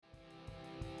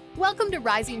Welcome to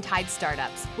Rising Tide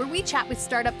Startups, where we chat with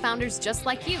startup founders just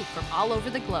like you from all over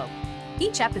the globe.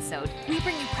 Each episode, we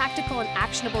bring you practical and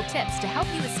actionable tips to help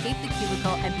you escape the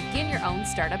cubicle and begin your own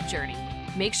startup journey.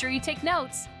 Make sure you take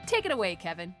notes. Take it away,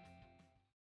 Kevin.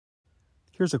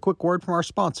 Here's a quick word from our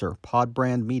sponsor,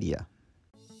 Podbrand Media.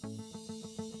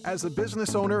 As a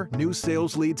business owner, new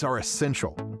sales leads are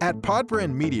essential. At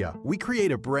Podbrand Media, we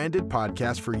create a branded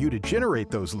podcast for you to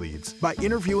generate those leads by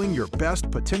interviewing your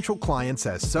best potential clients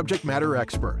as subject matter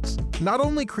experts. Not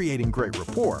only creating great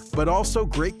rapport, but also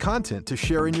great content to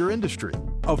share in your industry.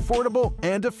 Affordable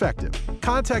and effective.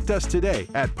 Contact us today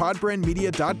at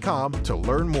podbrandmedia.com to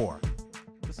learn more.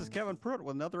 This is Kevin Pruitt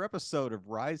with another episode of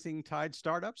Rising Tide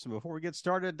Startups. And before we get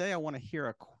started today, I want to hear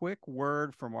a quick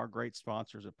word from our great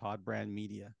sponsors at Podbrand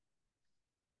Media.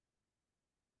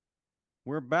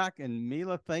 We're back, and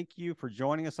Mila, thank you for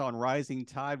joining us on Rising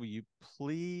Tide. Will you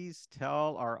please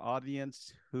tell our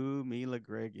audience who Mila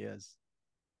Grigg is?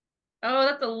 Oh,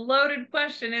 that's a loaded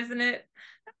question, isn't it?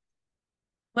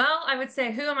 Well, I would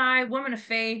say, who am I? Woman of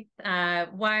faith,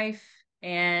 wife,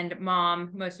 and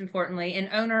mom, most importantly, and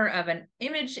owner of an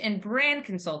image and brand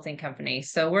consulting company.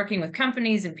 So working with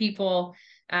companies and people,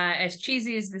 as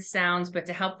cheesy as this sounds, but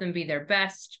to help them be their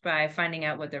best by finding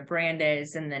out what their brand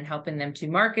is and then helping them to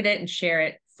market it and share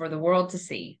it for the world to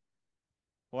see.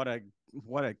 What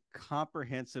a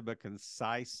comprehensive but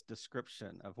concise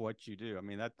description of what you do. I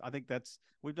mean,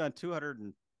 we've done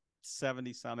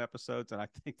 270 some episodes, and I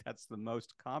think that's the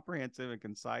most comprehensive and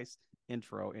concise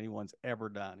intro anyone's ever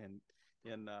done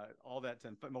in all that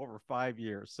time, over 5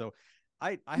 years. So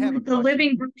I have the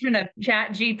living version of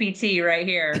Chat GPT right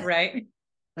here, right?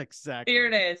 Exactly. Here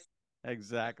it is.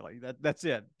 Exactly. That's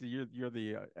it. You're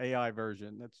the AI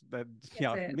version.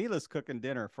 Mila's cooking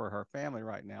dinner for her family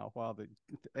right now while the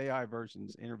AI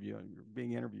version's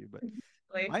being interviewed. But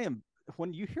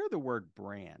when you hear the word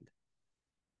brand,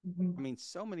 I mean,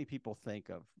 so many people think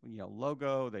of,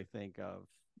 logo, they think of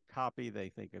copy, they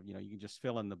think of, you can just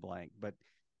fill in the blank. But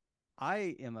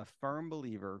I am a firm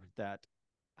believer that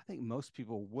I think most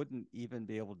people wouldn't even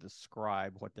be able to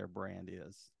describe what their brand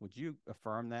is. Would you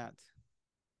affirm that?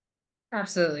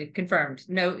 Absolutely. Confirmed.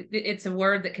 No, it's a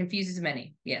word that confuses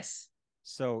many. Yes.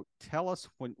 So tell us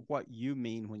what you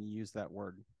mean when you use that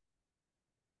word.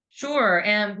 Sure.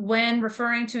 And when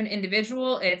referring to an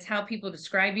individual, it's how people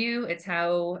describe you. It's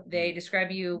how they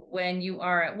describe you when you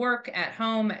are at work, at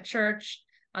home, at church,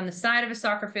 on the side of a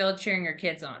soccer field, cheering your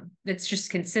kids on. It's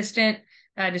just consistent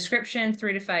description,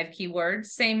 3 to 5 keywords.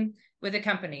 Same with a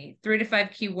company, 3 to 5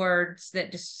 keywords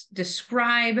that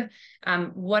describe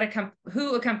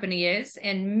who a company is,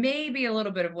 and maybe a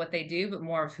little bit of what they do, but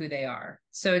more of who they are.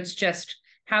 So it's just,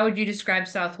 how would you describe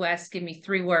Southwest? Give me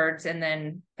 3 words, and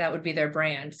then that would be their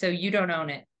brand. So you don't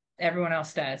own it. Everyone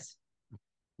else does.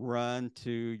 Run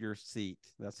to your seat.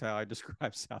 That's how I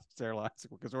describe Southwest Airlines,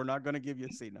 because we're not going to give you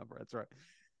a seat number. That's right.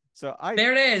 So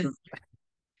there it is.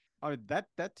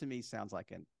 That to me sounds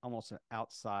like almost an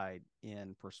outside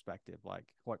in perspective, like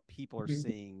what people are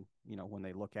seeing, when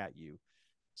they look at you.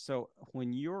 So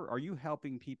are you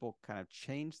helping people kind of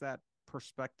change that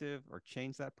perspective or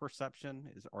change that perception?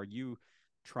 Are you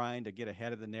trying to get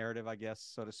ahead of the narrative, I guess,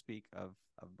 so to speak, of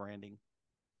branding?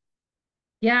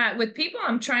 Yeah, with people,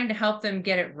 I'm trying to help them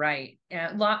get it right.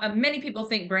 Many people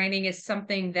think branding is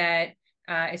something that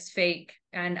is fake,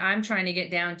 and I'm trying to get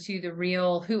down to the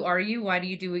real. Who are you? Why do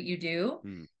you do what you do?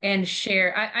 And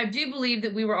share. I do believe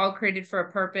that we were all created for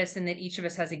a purpose, and that each of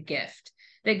us has a gift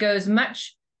that goes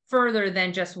much further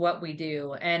than just what we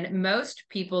do. And most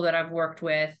people that I've worked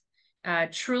with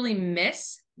truly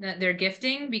miss their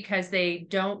gifting because they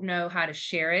don't know how to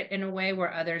share it in a way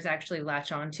where others actually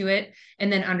latch onto it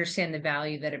and then understand the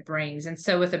value that it brings. And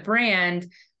so with a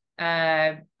brand,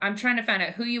 I'm trying to find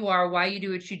out who you are, why you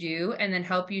do what you do, and then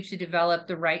help you to develop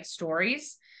the right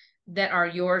stories that are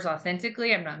yours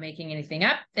authentically. I'm not making anything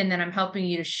up. And then I'm helping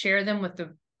you to share them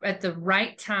at the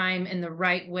right time in the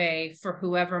right way for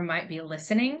whoever might be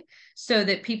listening, so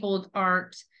that people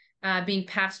aren't being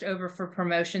passed over for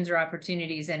promotions or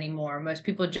opportunities anymore. Most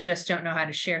people just don't know how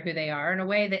to share who they are in a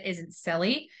way that isn't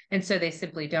silly. And so they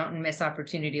simply don't and miss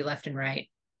opportunity left and right.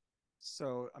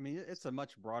 So, I mean, it's a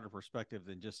much broader perspective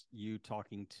than just you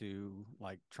talking to,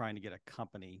 like, trying to get a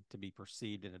company to be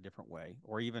perceived in a different way,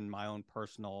 or even my own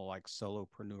personal, like,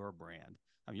 solopreneur brand.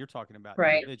 I mean, you're talking about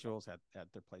individuals at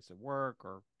their place of work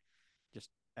or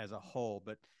just as a whole.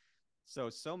 But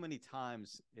so many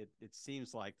times it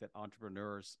seems like that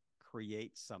entrepreneurs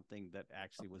create something that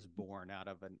actually was born out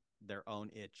of their own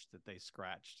itch that they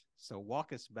scratched. So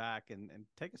walk us back and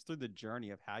take us through the journey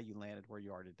of how you landed where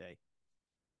you are today.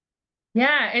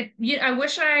 Yeah, I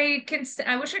wish I could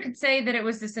say that it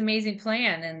was this amazing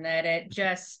plan and that it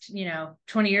just,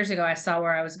 20 years ago I saw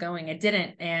where I was going. It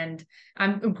didn't, and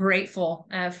I'm grateful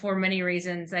for many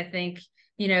reasons. I think,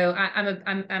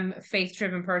 I'm a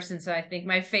faith-driven person, so I think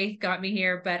my faith got me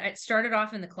here. But it started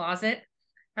off in the closet.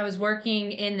 I was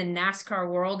working in the NASCAR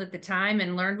world at the time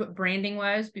and learned what branding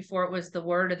was before it was the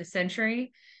word of the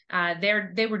century.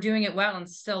 They were doing it well and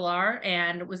still are,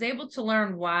 and was able to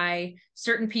learn why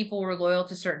certain people were loyal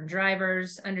to certain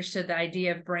drivers, understood the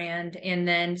idea of brand, and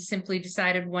then simply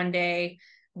decided one day,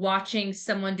 watching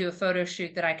someone do a photo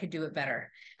shoot, that I could do it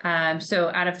better. So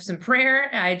out of some prayer,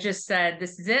 I just said,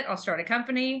 this is it. I'll start a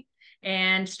company,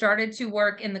 and started to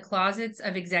work in the closets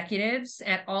of executives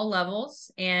at all levels,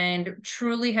 and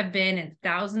truly have been in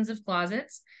thousands of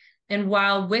closets. And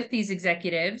while with these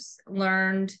executives,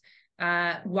 learned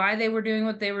why they were doing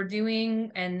what they were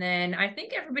doing. And then I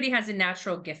think everybody has a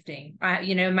natural gifting.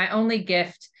 My only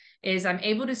gift is I'm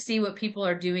able to see what people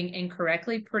are doing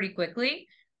incorrectly pretty quickly.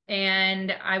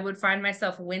 And I would find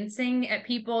myself wincing at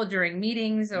people during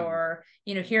meetings, or,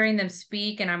 hearing them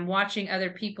speak, and I'm watching other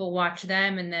people watch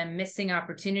them and then missing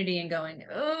opportunity and going,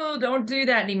 oh, don't do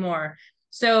that anymore.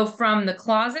 So from the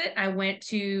closet, I went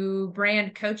to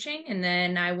brand coaching, and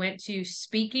then I went to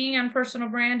speaking on personal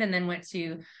brand, and then went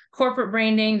to corporate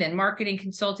branding, then marketing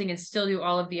consulting, and still do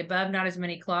all of the above. Not as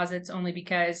many closets, only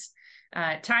because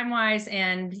time wise,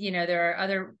 and there are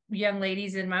other young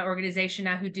ladies in my organization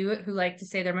now who do it, who like to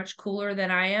say they're much cooler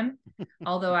than I am.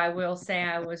 Although I will say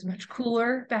I was much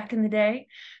cooler back in the day.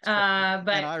 But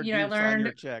I learned sign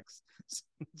your checks.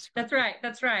 That's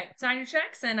right. Sign your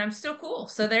checks, and I'm still cool.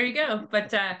 So there you go.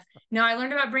 But no, I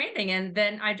learned about branding, and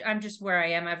then I'm just where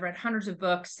I am. I've read hundreds of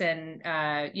books, and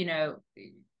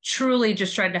truly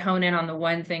just tried to hone in on the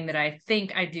one thing that I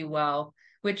think I do well,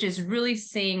 which is really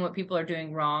seeing what people are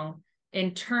doing wrong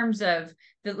in terms of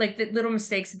the little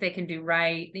mistakes that they can do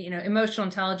right, emotional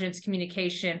intelligence,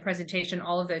 communication, presentation,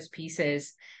 all of those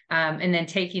pieces. And then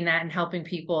taking that and helping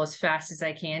people as fast as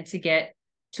I can to get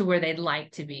to where they'd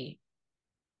like to be.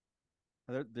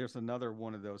 There's another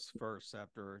one of those firsts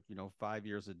after 5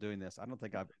 years of doing this. I don't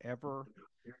think I've ever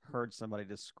heard somebody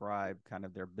describe kind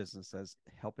of their business as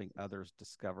helping others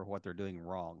discover what they're doing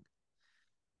wrong.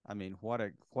 I mean, what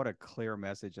a clear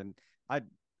message. And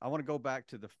I want to go back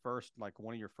to the first, like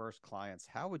one of your first clients.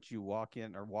 How would you walk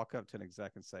in or walk up to an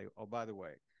exec and say, oh, by the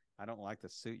way, I don't like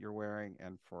the suit you're wearing,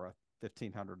 and for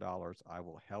 $1,500, I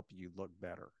will help you look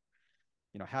better?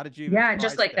 How did you? Yeah,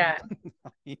 just like that.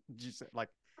 Just like.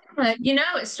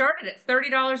 It started at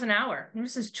 $30 an hour.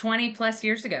 This is 20 plus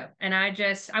years ago. And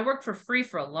I worked for free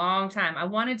for a long time. I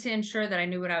wanted to ensure that I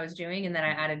knew what I was doing and that I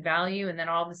added value. And then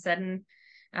all of a sudden,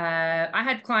 I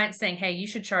had clients saying, hey, you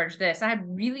should charge this. I had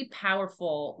really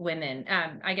powerful women,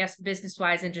 I guess, business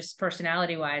wise and just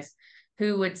personality wise,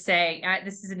 who would say,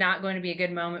 this is not going to be a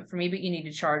good moment for me, but you need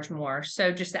to charge more.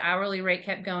 So just the hourly rate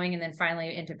kept going, and then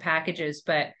finally into packages.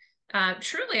 But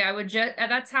truly, I would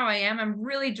that's how I am. I'm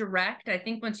really direct. I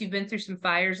think once you've been through some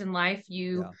fires in life,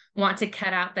 you want to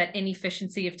cut out that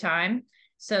inefficiency of time.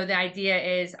 So the idea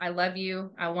is, I love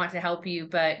you, I want to help you,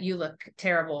 but you look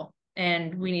terrible,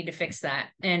 and we need to fix that.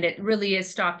 And it really is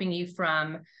stopping you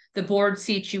from the board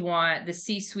seat you want, the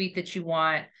C-suite that you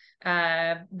want,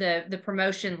 the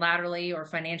promotion laterally or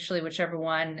financially, whichever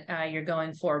one you're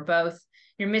going for. Both.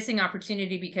 You're missing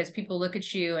opportunity because people look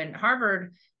at you. And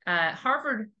Harvard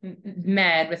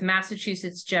Med with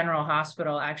Massachusetts General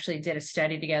Hospital actually did a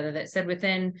study together that said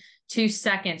within 2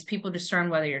 seconds, people discern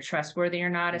whether you're trustworthy or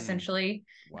not, essentially.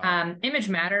 Wow. Image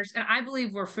matters. And I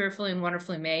believe we're fearfully and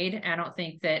wonderfully made. I don't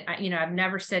think that, I've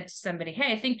never said to somebody,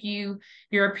 hey, I think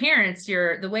your appearance,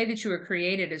 the way that you were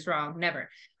created is wrong. Never.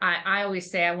 I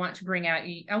always say, I want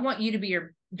you to be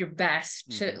your best,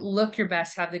 to look your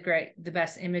best, have the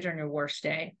best image on your worst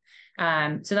day.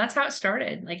 So that's how it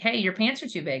started. Like, hey, your pants are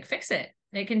too big, fix it.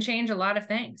 It can change a lot of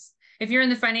things. If you're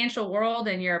in the financial world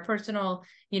and you're a personal,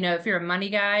 if you're a money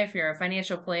guy, if you're a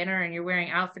financial planner and you're wearing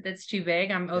an outfit that's too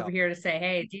big, I'm over here to say,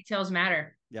 hey, details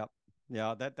matter. Yep.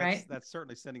 Yeah. That's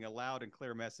certainly sending a loud and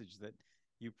clear message that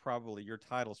your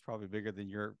title is probably bigger than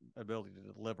your ability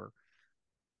to deliver.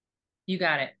 You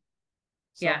got it.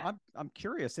 So yeah. I'm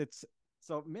curious. It's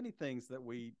so many things that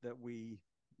we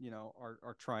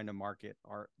are trying to market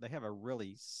they have a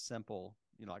really simple,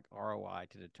 like ROI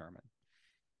to determine.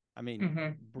 I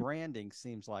mean, branding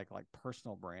seems like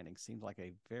personal branding seems like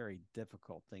a very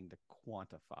difficult thing to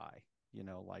quantify.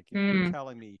 Like if you're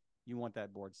telling me you want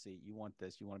that board seat, you want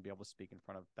this, you want to be able to speak in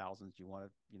front of thousands, you want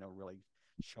to, really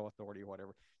show authority or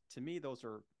whatever. To me, those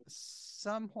are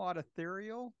somewhat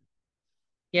ethereal.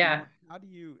 Yeah. How do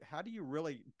you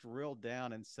really drill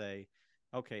down and say,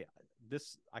 okay,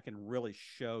 this, I can really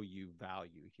show you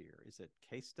value here. Is it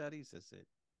case studies? Is it,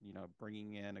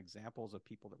 bringing in examples of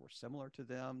people that were similar to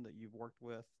them that you've worked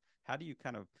with? How do you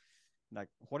kind of like,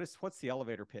 what's the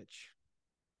elevator pitch?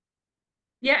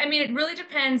 Yeah, I mean, it really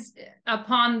depends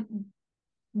upon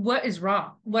what is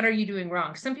wrong. What are you doing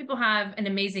wrong? Some people have an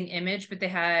amazing image, but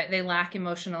they lack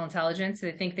emotional intelligence.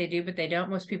 They think they do, but they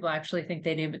don't. Most people actually think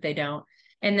they do, but they don't.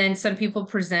 And then some people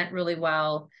present really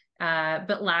well,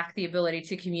 but lack the ability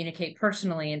to communicate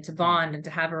personally and to bond and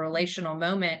to have a relational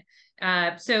moment.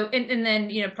 And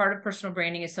then, part of personal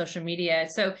branding is social media.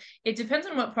 So it depends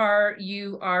on what part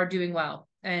you are doing well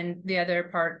and the other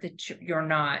part that you're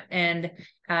not. And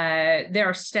there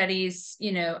are studies,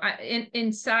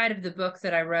 inside of the book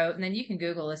that I wrote, and then you can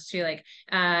Google this too. Like,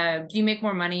 do you make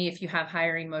more money if you have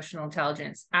higher emotional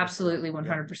intelligence? Absolutely,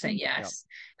 100% yes.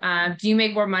 Do you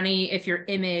make more money if your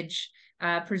image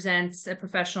presents a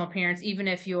professional appearance, even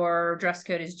if your dress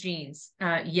code is jeans?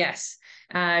 Yes.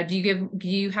 Do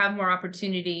you have more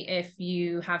opportunity if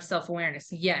you have self-awareness?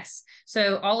 Yes.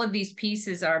 So all of these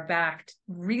pieces are backed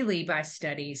really by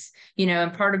studies,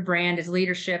 and part of brand is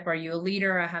leadership. Are you a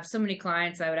leader? I have so many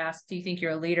clients I would ask, do you think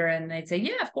you're a leader? And they'd say,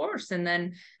 yeah, of course. And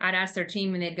then I'd ask their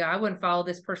team and they'd go, I wouldn't follow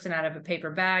this person out of a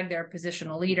paper bag. They're a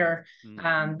positional leader.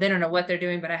 They don't know what they're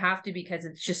doing, but I have to because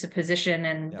it's just a position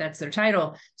and that's their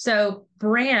title. So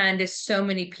brand is so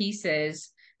many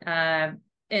pieces. And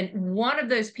one of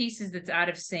those pieces that's out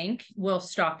of sync will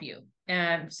stop you.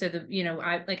 So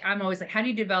I'm always like, how do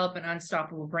you develop an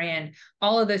unstoppable brand?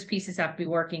 All of those pieces have to be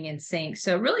working in sync.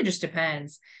 So it really just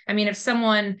depends. I mean,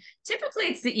 typically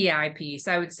it's the EI piece,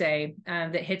 I would say,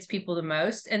 that hits people the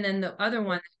most. And then the other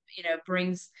one,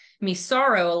 brings me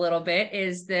sorrow a little bit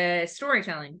is the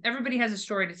storytelling. Everybody has a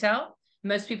story to tell.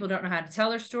 Most people don't know how to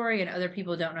tell their story, and other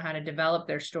people don't know how to develop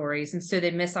their stories. And so they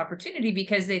miss opportunity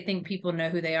because they think people know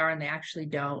who they are and they actually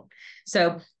don't.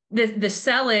 So the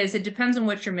sell is, it depends on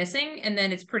what you're missing. And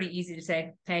then it's pretty easy to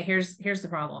say, hey, here's the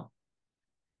problem.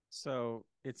 So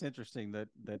it's interesting that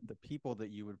the people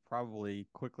that you would probably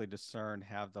quickly discern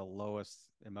have the lowest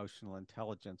emotional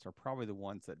intelligence are probably the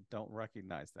ones that don't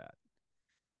recognize that.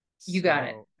 You got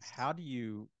it. How do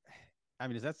you, I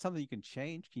mean, is that something you can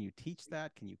change? Can you teach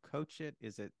that? Can you coach it?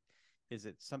 Is it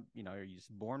some, are you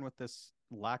just born with this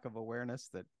lack of awareness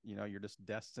that, you're just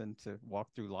destined to walk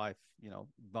through life,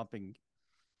 bumping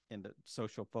into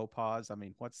social faux pas? I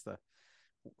mean,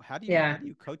 how do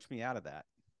you coach me out of that?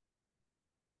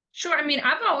 Sure. I mean,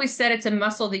 I've always said it's a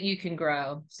muscle that you can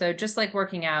grow. So just like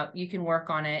working out, you can work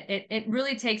on it. It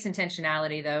really takes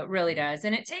intentionality, though. It really does.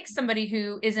 And it takes somebody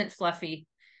who isn't fluffy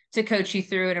to coach you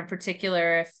through it. In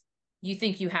particular, if you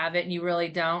think you have it and you really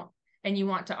don't, and you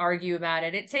want to argue about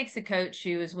it, it takes a coach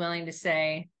who is willing to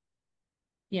say,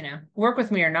 work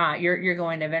with me or not, you're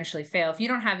going to eventually fail. If you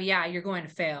don't have, you're going to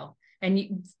fail.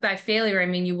 And by failure, I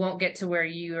mean, you won't get to where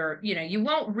you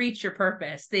won't reach your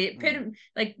purpose. The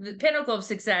pinnacle of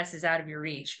success is out of your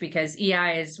reach, because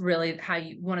EI is really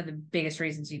one of the biggest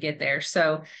reasons you get there.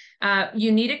 So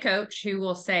you need a coach who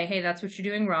will say, hey, that's what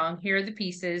you're doing wrong. Here are the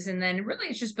pieces. And then really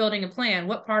it's just building a plan.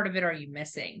 What part of it are you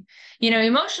missing?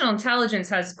 Emotional intelligence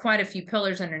has quite a few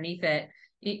pillars underneath it.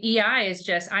 EI is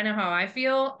just, I know how I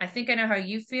feel. I think I know how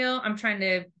you feel. I'm trying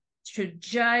to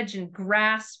judge and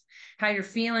grasp how you're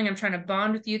feeling. I'm trying to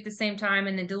bond with you at the same time,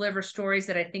 and then deliver stories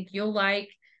that I think you'll like.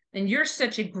 And you're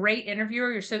such a great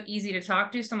interviewer. You're so easy to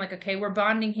talk to. So I'm like, okay, we're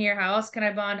bonding here. How else can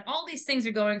I bond? All these things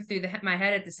are going through my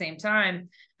head at the same time.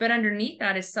 But underneath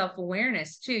that is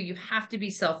self-awareness too. You have to be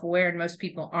self-aware, and most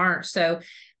people aren't. So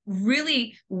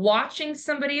really watching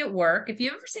somebody at work. If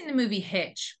you've ever seen the movie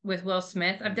Hitch with Will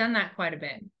Smith, I've done that quite a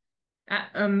bit.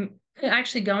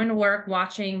 Actually going to work,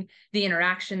 watching the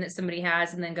interaction that somebody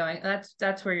has, and then going,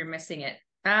 that's where you're missing it.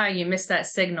 You missed that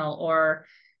signal. Or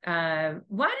why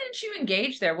didn't you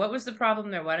engage there? What was the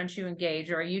problem there? Why don't you engage?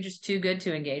 Or are you just too good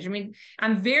to engage? I mean,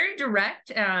 I'm very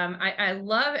direct. I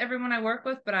love everyone I work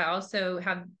with, but I also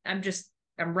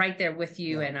I'm right there with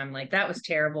you. And I'm like, that was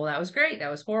terrible. That was great. That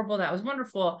was horrible. That was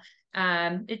wonderful.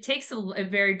 It takes a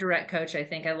very direct coach. I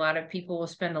think a lot of people will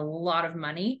spend a lot of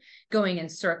money going in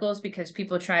circles because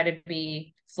people try to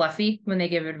be fluffy when they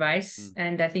give advice.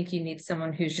 And I think you need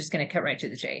someone who's just going to cut right to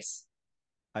the chase.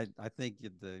 I think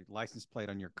the license plate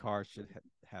on your car should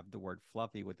have the word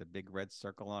fluffy with a big red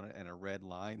circle on it and a red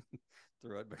line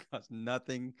through it, because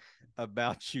nothing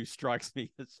about you strikes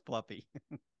me as fluffy.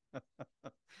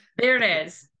 There it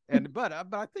is. But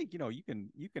I think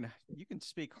you can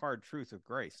speak hard truth with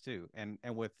grace too, and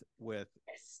with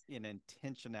an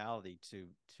intentionality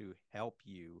to help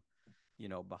you,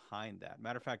 behind that.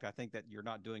 Matter of fact, I think that you're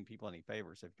not doing people any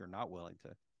favors if you're not willing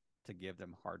to give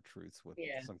them hard truths with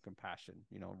some compassion,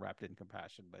 wrapped in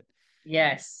compassion. But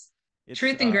yes,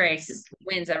 truth and grace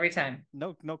wins every time.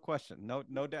 No question.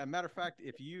 No doubt. Matter of fact,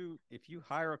 if you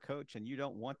hire a coach and you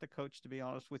don't want the coach to be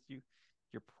honest with you,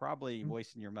 you're probably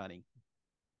wasting your money.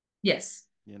 Yes.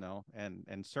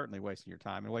 And certainly wasting your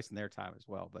time and wasting their time as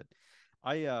well. But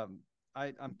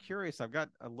I'm curious. I've got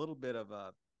a little bit of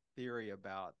a theory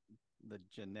about the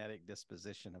genetic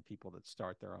disposition of people that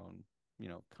start their own,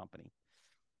 company.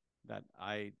 That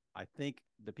I think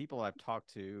the people I've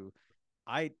talked to,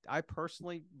 I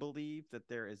personally believe that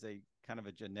there is a kind of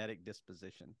a genetic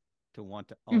disposition to want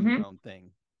to own your own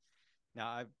thing.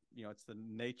 Now, it's the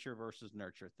nature versus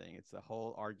nurture thing. It's the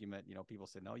whole argument. People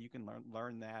say, no, you can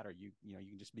learn that, or you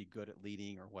can just be good at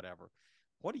leading or whatever.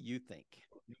 What do you think?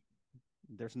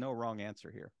 There's no wrong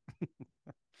answer here.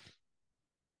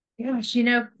 Gosh,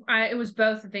 it was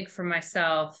both, I think, for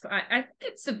myself. I think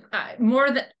it's more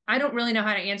that I don't really know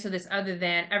how to answer this other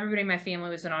than everybody in my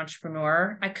family was an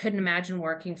entrepreneur. I couldn't imagine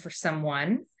working for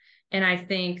someone. And I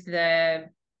think I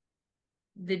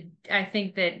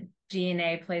think that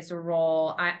DNA plays a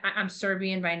role. I'm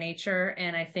Serbian by nature,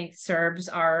 and I think Serbs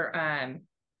are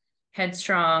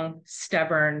headstrong,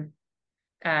 stubborn,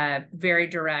 very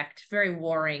direct, very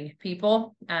warring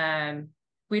people.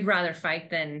 We'd rather fight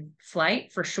than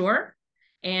flight, for sure.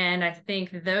 And I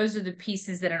think those are the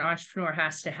pieces that an entrepreneur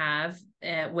has to have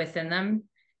within them.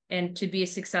 And to be a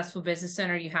successful business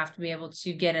owner, you have to be able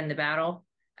to get in the battle,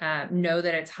 know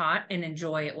that it's hot, and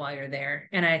enjoy it while you're there.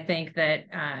 And I think that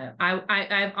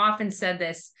I've often said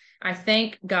this. I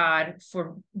thank God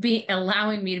for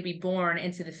allowing me to be born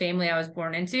into the family I was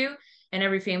born into. And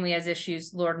every family has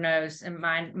issues, Lord knows, and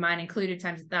mine included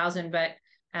times 1,000. But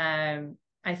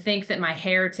I think that my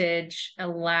heritage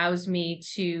allows me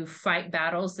to fight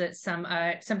battles that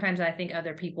sometimes I think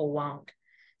other people won't.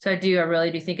 So I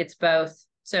really do think it's both.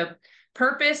 So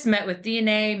purpose met with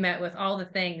DNA, met with all the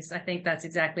things. I think that's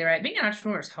exactly right. Being an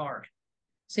entrepreneur is hard.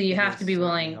 So you have to be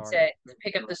willing to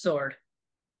pick up the sword.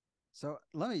 So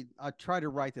I try to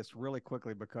write this really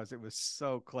quickly because it was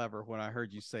so clever when I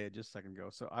heard you say it just a second ago.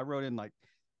 So I wrote in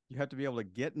you have to be able to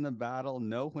get in the battle,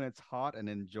 know when it's hot, and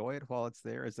enjoy it while it's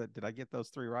there. Did I get those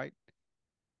 3 right?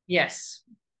 Yes.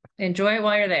 Enjoy it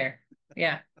while you're there.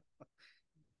 Yeah.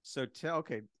 So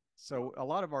a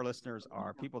lot of our listeners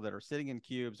are people that are sitting in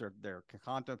cubes, or they're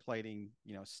contemplating,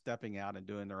 stepping out and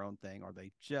doing their own thing, or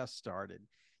they just started.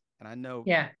 And I know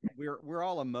we're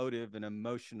all emotive and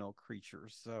emotional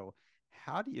creatures. So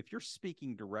if you're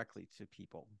speaking directly to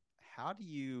people, how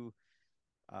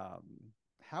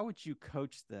would you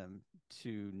coach them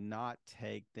to not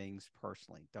take things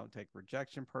personally? Don't take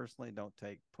rejection personally. Don't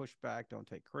take pushback. Don't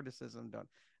take criticism.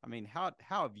 How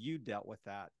have you dealt with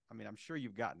that? I'm sure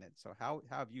you've gotten it. So how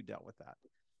have you dealt with that?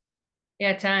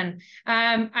 Yeah, a ton.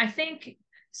 I think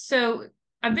so.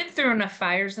 I've been through enough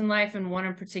fires in life, and one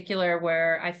in particular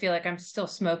where I feel like I'm still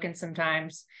smoking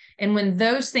sometimes. And when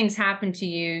those things happen to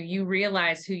you, you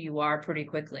realize who you are pretty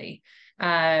quickly.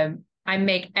 I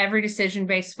make every decision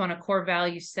based on a core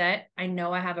value set. I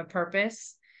know I have a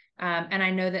purpose, and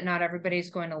I know that not everybody's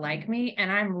going to like me,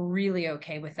 and I'm really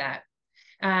okay with that.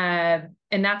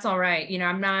 And that's all right.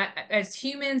 I'm not, as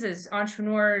humans, as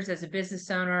entrepreneurs, as a business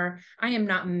owner, I am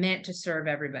not meant to serve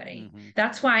everybody. Mm-hmm.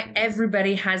 That's why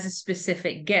everybody has a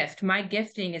specific gift. My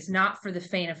gifting is not for the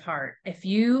faint of heart. If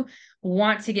you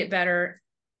want to get better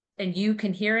and you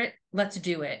can hear it, let's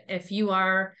do it. If you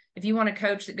want a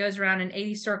coach that goes around in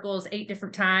 80 circles 8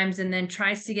 different times and then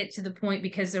tries to get to the point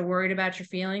because they're worried about your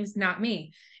feelings, not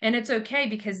me. And it's okay,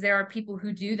 because there are people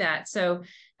who do that. So,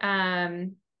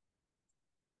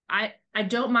 I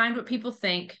don't mind what people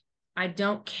think. I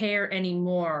don't care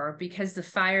anymore, because the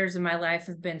fires in my life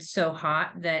have been so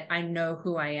hot that I know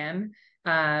who I am.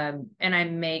 And I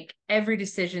make every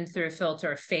decision through a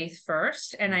filter of faith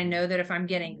first. And I know that if I'm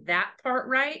getting that part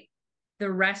right,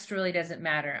 the rest really doesn't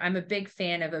matter. I'm a big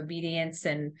fan of obedience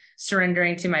and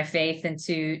surrendering to my faith and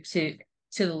to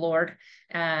the Lord.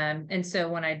 And so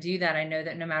when I do that, I know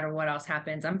that no matter what else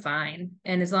happens, I'm fine.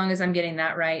 And as long as I'm getting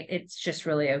that right, it's just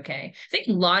really okay. I think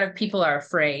a lot of people are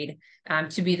afraid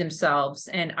to be themselves.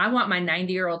 And I want my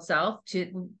 90-year-old self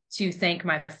to thank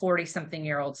my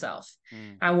 40-something-year-old self.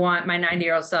 I want my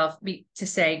 90-year-old self to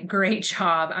say, great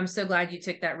job. I'm so glad you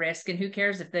took that risk. And who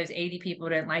cares if those 80 people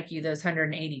didn't like you, those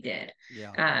 180 did.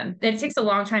 Yeah. It takes a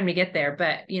long time to get there,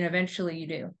 but eventually you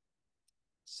do.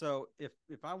 So if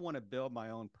I want to build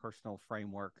my own personal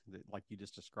framework, like you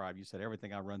just described, you said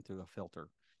everything I run through a filter.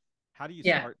 How do you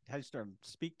start? How do you start?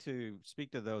 Speak to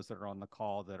those that are on the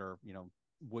call that are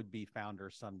would be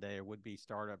founders someday, or would be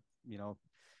startup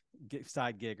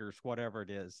side giggers, whatever it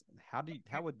is,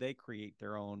 how would they create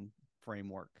their own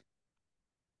framework?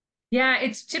 Yeah,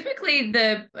 it's typically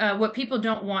what people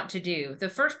don't want to do. The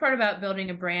first part about building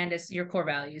a brand is your core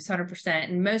values, 100%.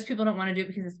 And most people don't want to do it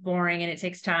because it's boring and it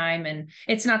takes time. And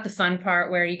it's not the fun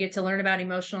part where you get to learn about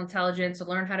emotional intelligence or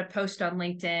learn how to post on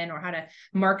LinkedIn or how to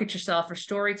market yourself or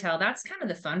storytell. That's kind of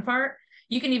the fun part.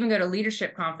 You can even go to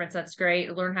leadership conference. That's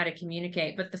great. Learn how to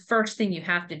communicate. But the first thing you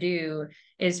have to do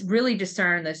is really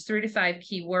discern those 3 to 5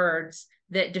 key words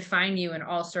that define you in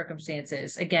all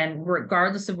circumstances. Again,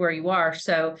 regardless of where you are.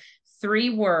 So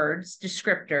 3 words,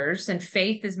 descriptors, and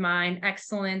faith is mine,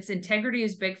 excellence, integrity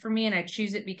is big for me. And I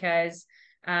choose it because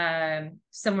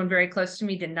someone very close to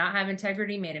me did not have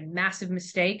integrity, made a massive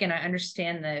mistake. And I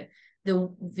understand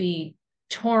the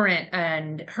torrent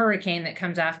and hurricane that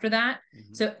comes after that.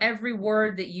 Mm-hmm. So every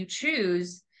word that you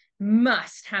choose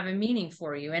must have a meaning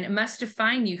for you, and it must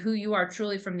define you, who you are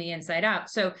truly from the inside out.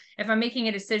 So if I'm making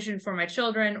a decision for my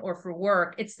children or for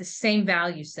work, it's the same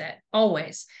value set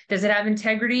always. Does it have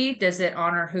integrity? Does it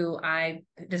honor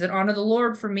does it honor the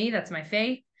Lord for me? That's my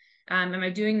faith. Am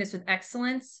I doing this with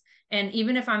excellence? And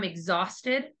even if I'm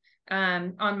exhausted,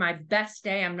 on my best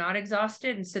day, I'm not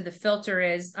exhausted. And so the filter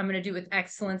is, I'm going to do it with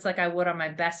excellence, like I would on my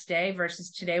best day,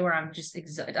 versus today where I'm just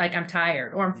like I'm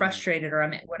tired or I'm frustrated or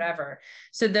I'm whatever.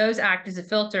 So those act as a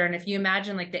filter. And if you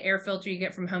imagine like the air filter you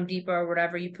get from Home Depot or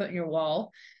whatever you put in your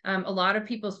wall, a lot of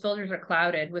people's filters are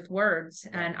clouded with words,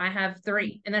 and I have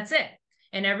 3, and that's it.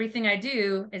 And everything I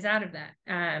do is out of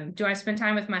that. Do I spend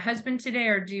time with my husband today,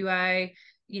 or do I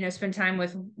spend time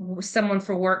with someone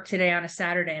for work today on a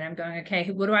Saturday? And I'm going, okay,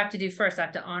 what do I have to do first? I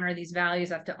have to honor these values.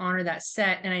 I have to honor that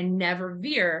set. And I never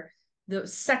veer. The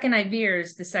second I veer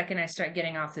is the second I start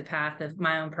getting off the path of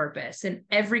my own purpose. And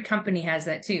every company has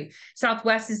that too.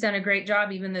 Southwest has done a great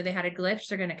job. Even though they had a glitch,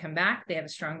 they're going to come back. They have a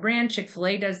strong brand.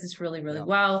 Chick-fil-A does this really, really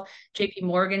well. JP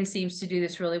Morgan seems to do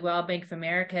this really well. Bank of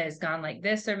America has gone like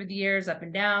this over the years, up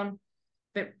and down,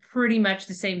 but pretty much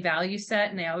the same value set,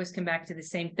 and they always come back to the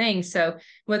same thing. So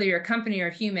whether you're a company or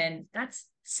a human, that's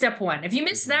step 1. If you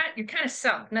miss that, you're kind of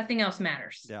sunk. Nothing else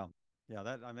matters. Yeah.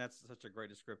 That's such a great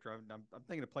descriptor. I'm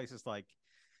thinking of places like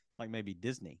maybe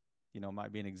Disney,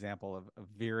 might be an example of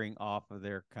veering off of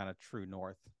their kind of true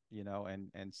north,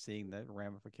 and seeing the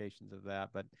ramifications of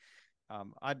that. But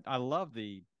I love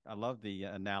the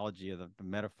analogy of the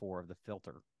metaphor of the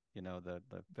filter, the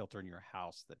filter in your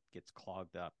house that gets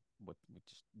clogged up with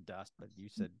just dust, but you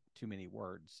said too many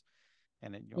words,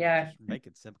 and then just make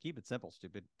it simple, keep it simple,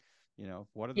 stupid.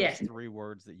 What are those 3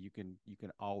 words that you can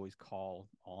always call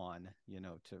on,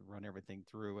 to run everything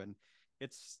through? And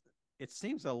it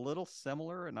seems a little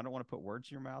similar, and I don't want to put words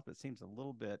in your mouth, but it seems a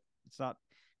little bit, it's not,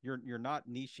 you're not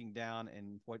niching down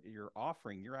in what you're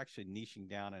offering, you're actually niching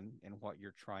down in what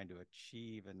you're trying to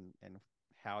achieve and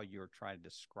how you're trying to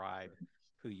describe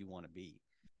who you want to be.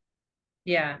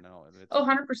 Yeah.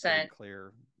 100%.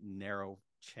 Clear, narrow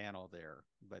channel there.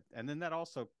 And then that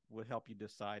also would help you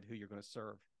decide who you're going to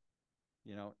serve,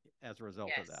 as a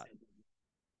result of that.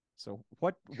 So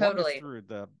walk us through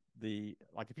the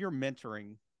like, if you're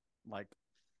mentoring, like,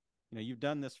 you've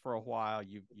done this for a while,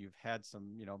 you've had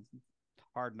some,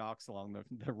 hard knocks along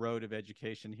the road of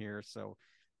education here. So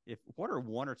what are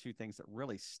 1 or 2 things that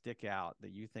really stick out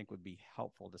that you think would be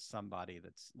helpful to somebody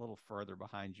that's a little further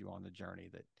behind you on the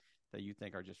journey that you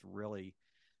think are just really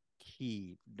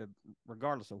key,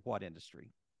 regardless of what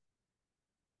industry?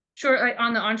 Sure. Like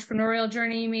on the entrepreneurial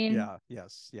journey, you mean? Yeah.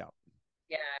 Yes. Yeah.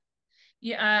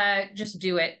 Yeah. Just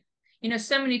do it.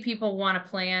 So many people want to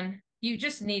plan. You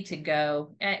just need to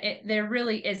go. There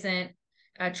really isn't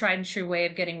a tried and true way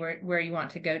of getting where you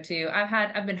want to go to.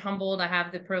 I've been humbled. I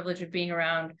have the privilege of being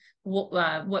around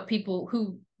what people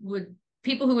who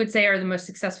would say are the most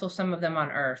successful, some of them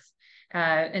on earth.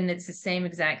 And it's the same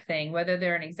exact thing, whether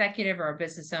they're an executive or a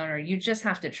business owner, you just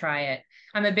have to try it.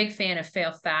 I'm a big fan of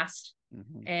fail fast.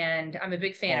 Mm-hmm. And I'm a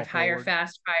big fan of hire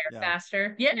fast, fire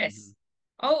faster. Yes.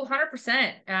 Mm-hmm. Oh,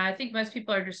 100%. I think most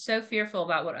people are just so fearful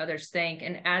about what others think.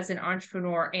 And as an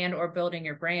entrepreneur and or building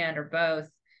your brand or both,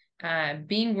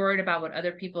 being worried about what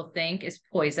other people think is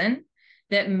poison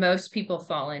that most people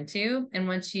fall into. And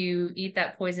once you eat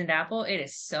that poisoned apple, it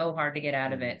is so hard to get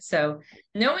out of it. So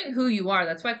knowing who you are,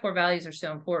 that's why core values are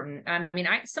so important. I mean,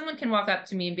 someone can walk up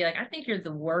to me and be like, I think you're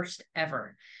the worst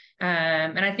ever.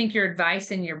 And I think your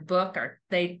advice and your book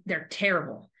they're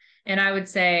terrible. And I would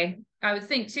think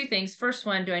 2 things. First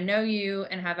one, do I know you,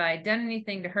 and have I done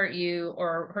anything to hurt you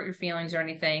or hurt your feelings or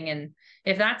anything? And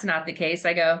if that's not the case,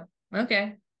 I go,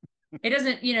 okay. It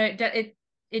doesn't,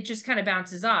 it just kind of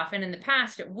bounces off. And in the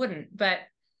past it wouldn't, but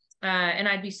And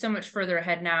I'd be so much further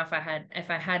ahead now if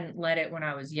I hadn't let it when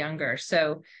I was younger.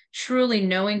 So truly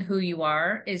knowing who you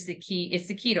are is the key. It's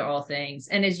the key to all things.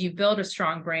 And as you build a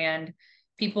strong brand,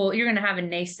 you're going to have a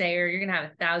naysayer. You're going to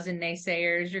have 1,000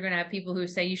 naysayers. You're going to have people who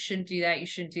say, you shouldn't do that. You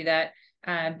shouldn't do that.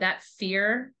 That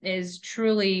fear is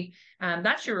truly,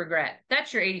 that's your regret.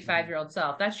 That's your 85-year-old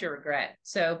self. That's your regret.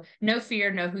 So no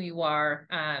fear, know who you are.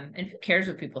 And who cares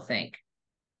what people think?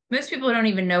 Most people don't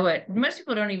even know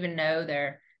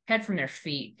their head from their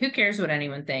feet. Who cares what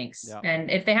anyone thinks? Yeah.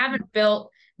 And if they haven't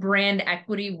built brand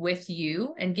equity with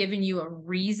you and given you a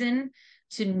reason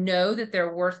to know that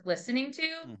they're worth listening to,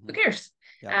 who cares?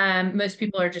 Yeah. Most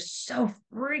people are just so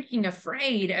freaking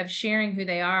afraid of sharing who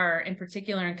they are, in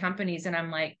particular in companies. And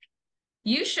I'm like,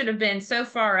 you should have been so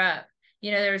far up.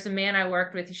 There was a man I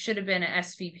worked with, he should have been an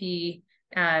SVP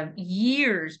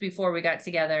years before we got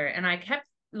together. And I kept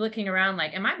looking around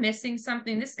like, am I missing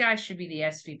something? This guy should be the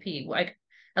SVP. Like,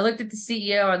 I looked at the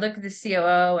CEO, I looked at the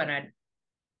COO, and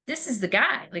this is the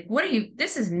guy. Like,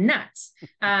 this is nuts.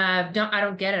 I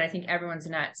don't get it. I think everyone's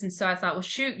nuts. And so I thought, well,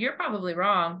 shoot, you're probably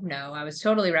wrong. No, I was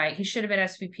totally right. He should have been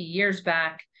SVP years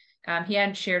back. He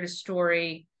hadn't shared his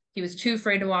story. He was too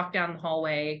afraid to walk down the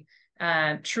hallway,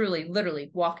 truly, literally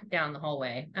walk down the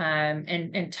hallway,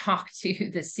 and talk to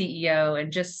the CEO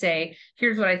and just say,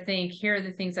 here's what I think. Here are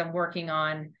the things I'm working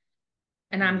on.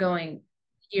 And I'm going,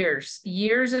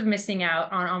 years of missing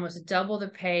out on almost double the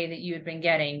pay that you had been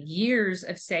getting, years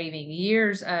of saving,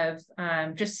 years of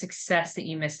just success that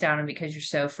you missed out on because you're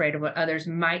so afraid of what others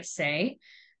might say.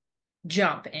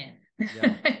 Jump in.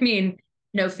 Yeah. I mean,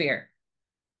 no fear.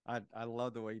 I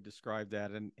love the way you described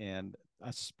that. And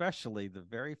especially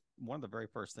one of the very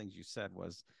first things you said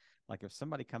was, like, if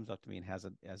somebody comes up to me and has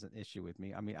an issue with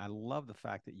me, I mean, I love the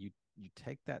fact that you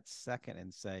take that second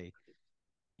and say,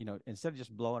 instead of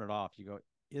just blowing it off, you go,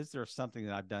 is there something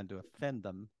that I've done to offend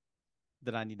them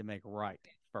that I need to make right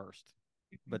first?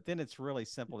 But then it's really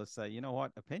simple to say, you know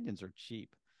what? Opinions are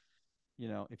cheap.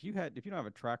 If you don't have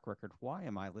a track record, why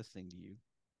am I listening to you?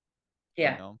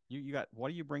 Yeah. You got, what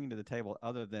are you bringing to the table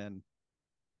other than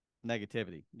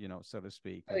negativity, so to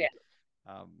speak? Oh, yeah.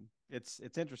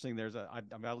 It's interesting.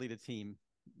 I lead a team,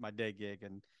 my day gig.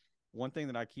 And one thing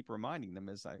that I keep reminding them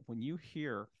is when you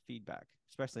hear feedback,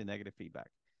 especially negative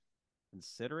feedback,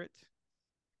 consider it.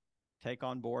 Take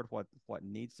on board what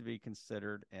needs to be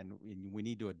considered and we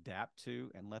need to adapt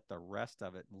to, and let the rest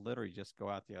of it literally just go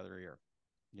out the other ear.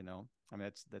 I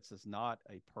mean, this is not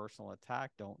a personal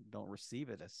attack. Don't receive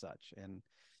it as such. And,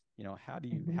 how do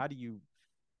you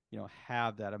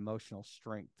have that emotional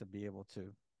strength to be able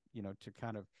to, to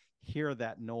kind of hear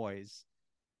that noise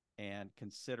and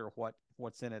consider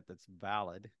what's in it that's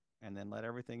valid, and then let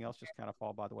everything else just kind of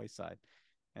fall by the wayside.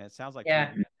 And it sounds like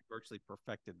you virtually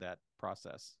perfected that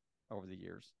process over the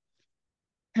years.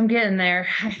 I'm getting there.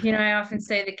 I often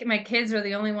say that my kids are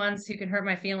the only ones who can hurt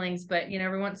my feelings, but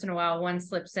every once in a while one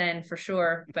slips in for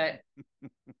sure. But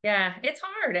yeah, it's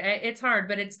hard,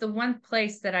 but it's the one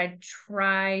place that I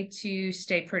try to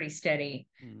stay pretty steady,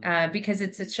 because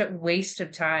it's such a waste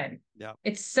of time. Yeah.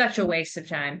 It's such a waste of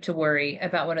time to worry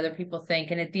about what other people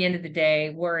think. And at the end of the day,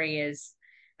 worry is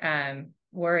a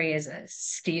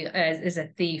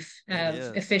thief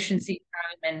of efficiency,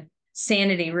 time, and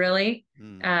sanity, really.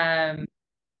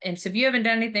 And so if you haven't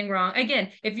done anything wrong, again,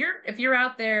 if you're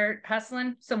out there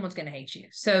hustling, someone's going to hate you.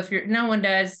 So if no one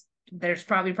does, there's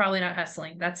probably not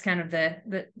hustling. That's kind of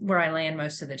the where I land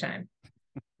most of the time.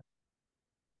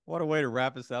 What a way to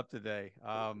wrap us up today.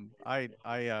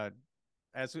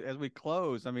 As we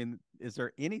close, I mean, is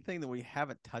there anything that we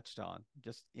haven't touched on?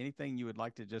 Just anything you would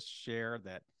like to just share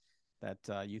that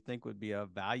you think would be of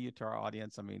value to our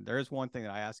audience? I mean, there is one thing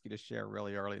that I asked you to share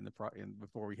really early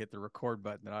before we hit the record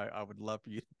button that I would love for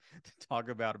you to talk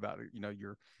about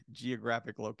your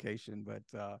geographic location.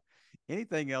 But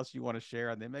anything else you want to share,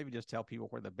 and then maybe just tell people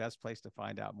where the best place to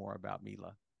find out more about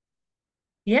Mila.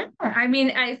 Yeah, I mean,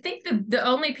 I think the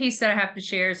only piece that I have to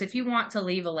share is if you want to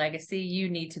leave a legacy, you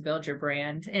need to build your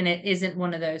brand. And it isn't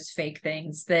one of those fake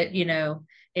things that,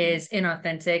 is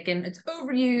inauthentic, and it's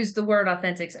overused. The word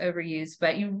authentic's overused,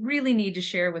 but you really need to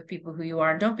share with people who you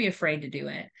are. Don't be afraid to do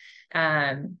it.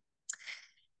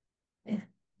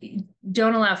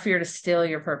 Don't allow fear to steal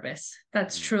your purpose.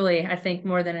 That's truly, I think,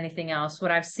 more than anything else,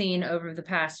 what I've seen over the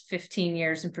past 15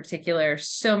 years in particular.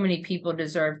 So many people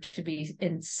deserve to be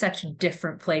in such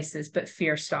different places, but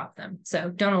fear stopped them. So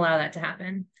don't allow that to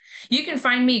happen. You can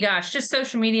find me, just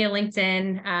social media,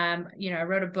 LinkedIn. I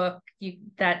wrote a book.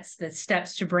 That's the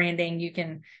steps to branding. You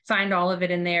can find all of it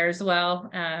in there as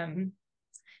well. And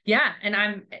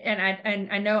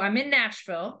I know I'm in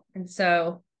Nashville, and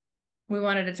so we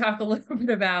wanted to talk a little bit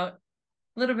about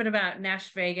little bit about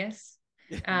Nash Vegas.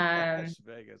 Nash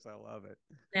Vegas, I love it.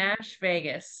 Nash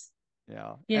Vegas.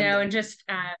 Yeah, and just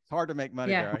it's hard to make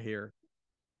money there, I hear.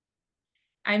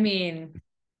 I mean,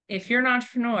 if you're an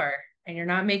entrepreneur and you're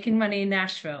not making money in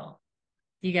Nashville,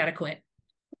 you got to quit.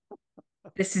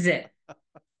 This is it.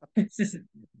 This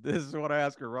is what I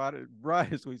asked her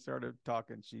right as we started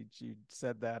talking. She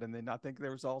said that, and then I think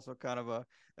there was also kind of a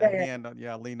hand on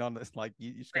lean on this, like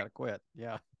you just got to quit.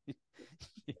 Yeah.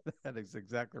 That is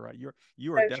exactly right.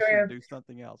 You are destined to do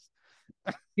something else.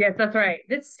 Yes, that's right.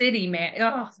 This city, man.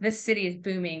 Oh, this city is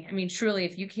booming. I mean, truly,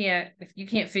 if you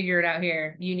can't figure it out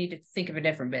here, you need to think of a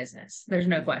different business. There's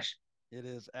no question. It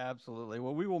is, absolutely.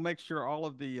 Well, we will make sure all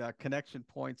of the connection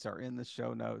points are in the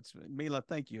show notes. Mila,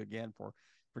 thank you again for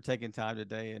taking time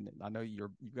today. And I know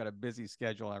you've got a busy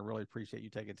schedule. And I really appreciate you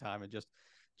taking time, and just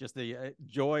the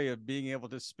joy of being able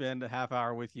to spend a half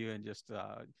hour with you, and just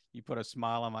you put a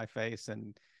smile on my face,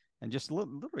 and just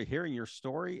literally hearing your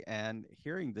story and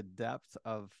hearing the depth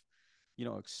of,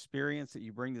 experience that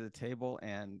you bring to the table,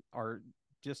 and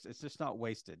it's just not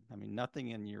wasted. I mean, nothing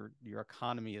in your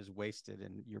economy is wasted,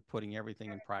 and you're putting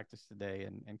everything in practice today,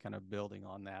 and kind of building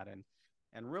on that,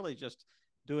 and really just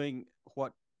doing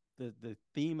what the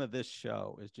theme of this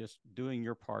show is, just doing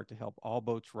your part to help all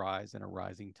boats rise in a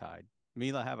rising tide.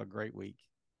 Mila, have a great week.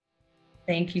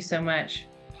 Thank you so much.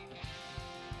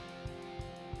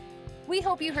 We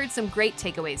hope you heard some great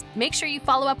takeaways. Make sure you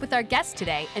follow up with our guests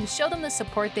today and show them the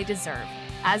support they deserve.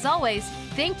 As always,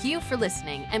 thank you for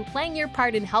listening and playing your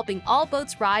part in helping all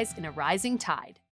boats rise in a rising tide.